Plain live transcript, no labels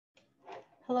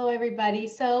Hello, everybody.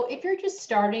 So if you're just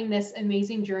starting this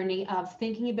amazing journey of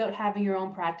thinking about having your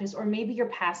own practice, or maybe you're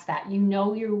past that, you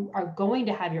know you are going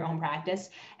to have your own practice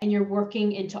and you're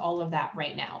working into all of that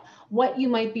right now. What you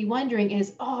might be wondering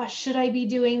is, oh, should I be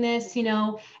doing this?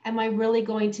 Am I really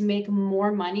going to make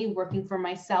more money working for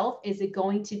myself? Is it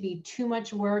going to be too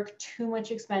much work, too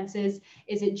much expenses?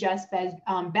 Is it just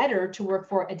better to work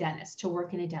for a dentist, to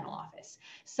work in a dental office?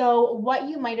 So what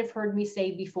you might have heard me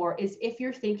say before is if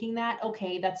you're thinking that,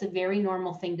 okay, that's a very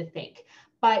normal thing to think.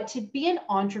 But to be an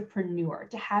entrepreneur,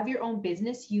 to have your own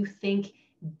business, you think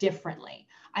differently.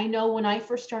 I know when I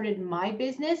first started my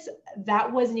business,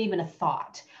 that wasn't even a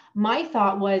thought. My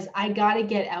thought was, I got to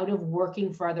get out of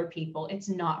working for other people. It's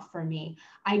not for me.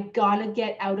 I got to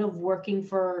get out of working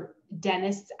for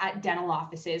dentists at dental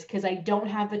offices because I don't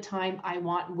have the time I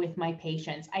want with my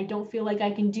patients. I don't feel like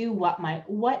I can do what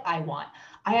I want.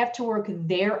 I have to work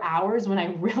their hours when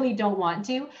I really don't want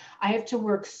to. I have to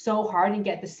work so hard and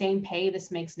get the same pay.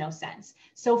 This makes no sense.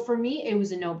 So for me, it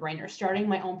was a no-brainer. Starting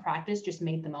my own practice just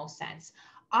made the most sense.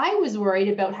 I was worried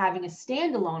about having a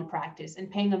standalone practice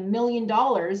and paying $1 million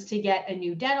to get a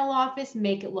new dental office,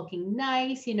 make it looking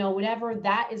nice, whatever.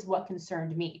 That is what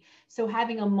concerned me. So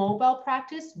having a mobile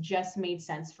practice just made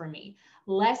sense for me.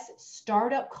 Less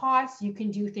startup costs, you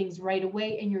can do things right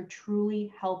away, and you're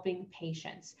truly helping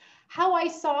patients. How I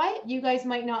saw it, you guys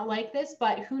might not like this,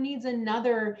 but who needs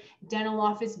another dental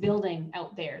office building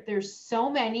out there? There's so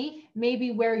many.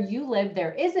 Maybe where you live,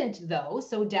 there isn't though.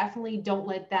 So definitely don't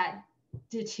let that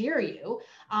deter you.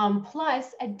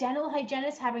 Plus, a dental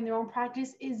hygienist having their own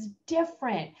practice is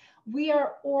different. We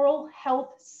are oral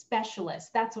health specialists.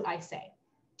 That's what I say.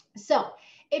 So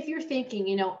if you're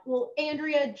thinking, well,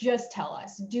 Andrea, just tell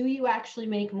us, do you actually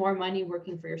make more money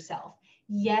working for yourself?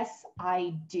 Yes,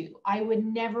 I do. I would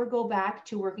never go back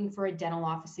to working for a dental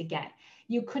office again.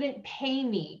 You couldn't pay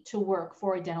me to work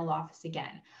for a dental office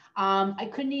again. I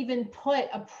couldn't even put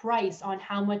a price on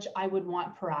how much I would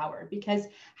want per hour, because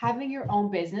having your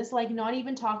own business, like not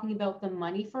even talking about the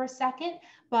money for a second,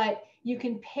 but you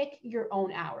can pick your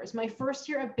own hours. My first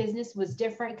year of business was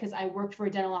different because I worked for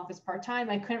a dental office part-time.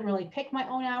 I couldn't really pick my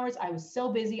own hours. I was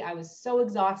so busy. I was so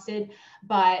exhausted,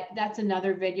 but that's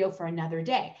another video for another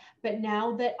day. But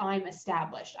now that I'm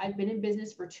established, I've been in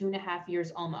business for 2.5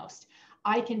 years almost.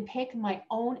 I can pick my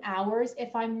own hours.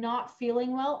 If I'm not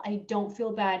feeling well, I don't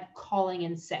feel bad calling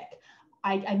in sick.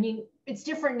 I mean, it's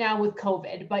different now with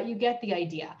COVID, but you get the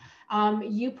idea.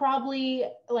 You probably,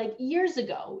 like years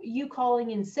ago, you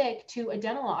calling in sick to a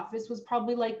dental office was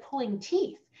probably like pulling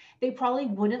teeth. They probably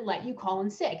wouldn't let you call in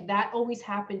sick. That always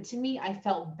happened to me. I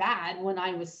felt bad when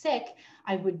I was sick.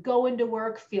 I would go into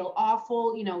work, feel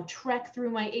awful, trek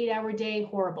through my 8-hour day,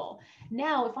 horrible.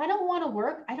 Now, if I don't want to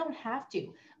work, I don't have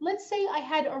to. Let's say I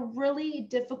had a really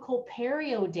difficult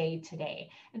perio day today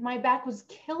and my back was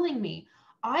killing me.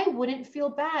 I wouldn't feel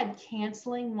bad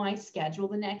canceling my schedule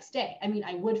the next day. I mean,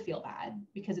 I would feel bad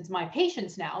because it's my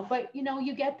patients now, but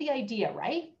you get the idea,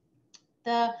 right?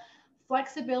 The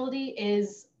flexibility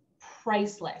is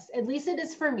priceless. At least it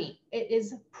is for me. It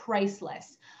is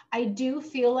priceless. I do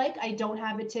feel like I don't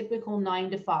have a typical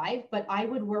 9 to 5, but I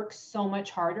would work so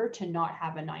much harder to not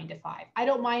have a 9 to 5. I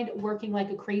don't mind working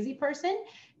like a crazy person,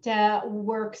 to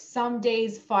work some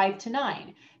days 5 to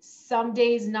 9, some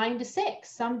days 9 to 6,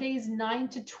 some days 9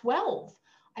 to 12.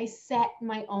 I set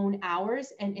my own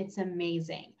hours and it's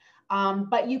amazing.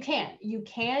 But you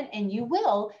can and you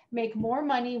will make more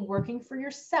money working for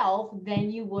yourself than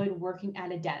you would working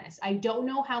at a dentist. I don't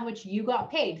know how much you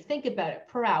got paid. Think about it,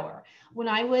 per hour. When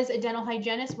I was a dental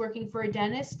hygienist working for a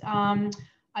dentist,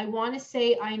 I want to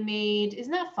say I made,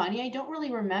 isn't that funny? I don't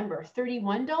really remember,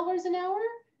 $31 an hour,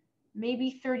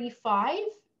 maybe 35.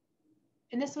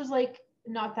 And this was like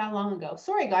not that long ago.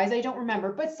 Sorry, guys, I don't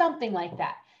remember, but something like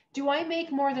that. Do I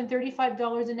make more than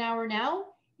 $35 an hour now?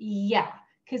 Yeah.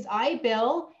 Because I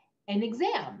bill an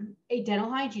exam, a dental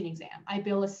hygiene exam. I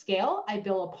bill a scale, I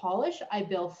bill a polish, I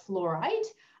bill fluoride,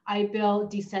 I bill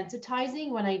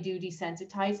desensitizing when I do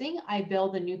desensitizing, I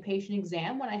bill the new patient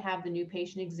exam when I have the new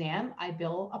patient exam, I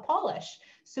bill a polish.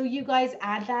 So you guys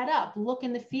add that up, look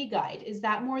in the fee guide. Is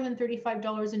that more than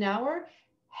 $35 an hour?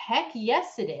 Heck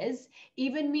yes, it is.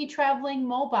 Even me traveling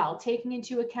mobile, taking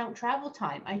into account travel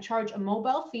time, I charge a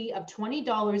mobile fee of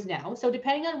 $20 now. So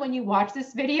depending on when you watch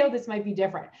this video, this might be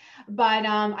different. But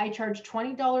I charge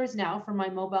 $20 now for my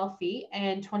mobile fee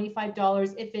and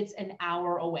 $25 if it's an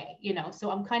hour away,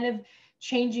 So I'm kind of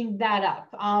changing that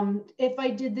up. If I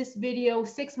did this video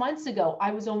 6 months ago,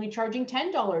 I was only charging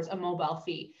 $10 a mobile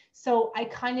fee. So I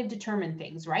kind of determine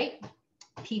things, right?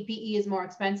 PPE is more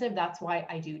expensive. That's why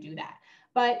I do that.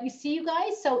 But you see, you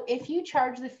guys, so if you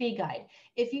charge the fee guide,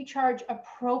 if you charge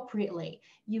appropriately,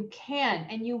 you can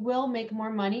and you will make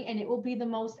more money, and it will be the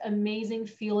most amazing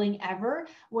feeling ever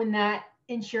when that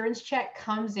insurance check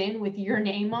comes in with your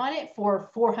name on it for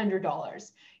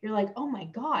 $400. You're like, oh my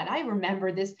God, I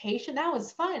remember this patient. That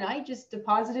was fun. I just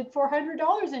deposited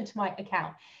 $400 into my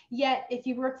account. Yet, if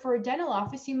you work for a dental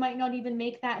office, you might not even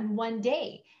make that in one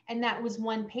day. And that was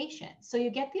one patient. So you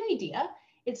get the idea.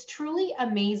 It's truly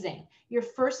amazing. Your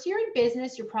first year in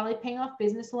business, you're probably paying off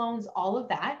business loans, all of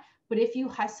that. But if you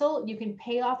hustle, you can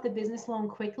pay off the business loan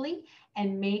quickly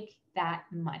and make that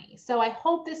money. So I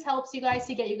hope this helps you guys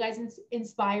to get you guys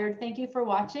inspired. Thank you for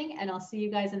watching, and I'll see you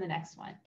guys in the next one.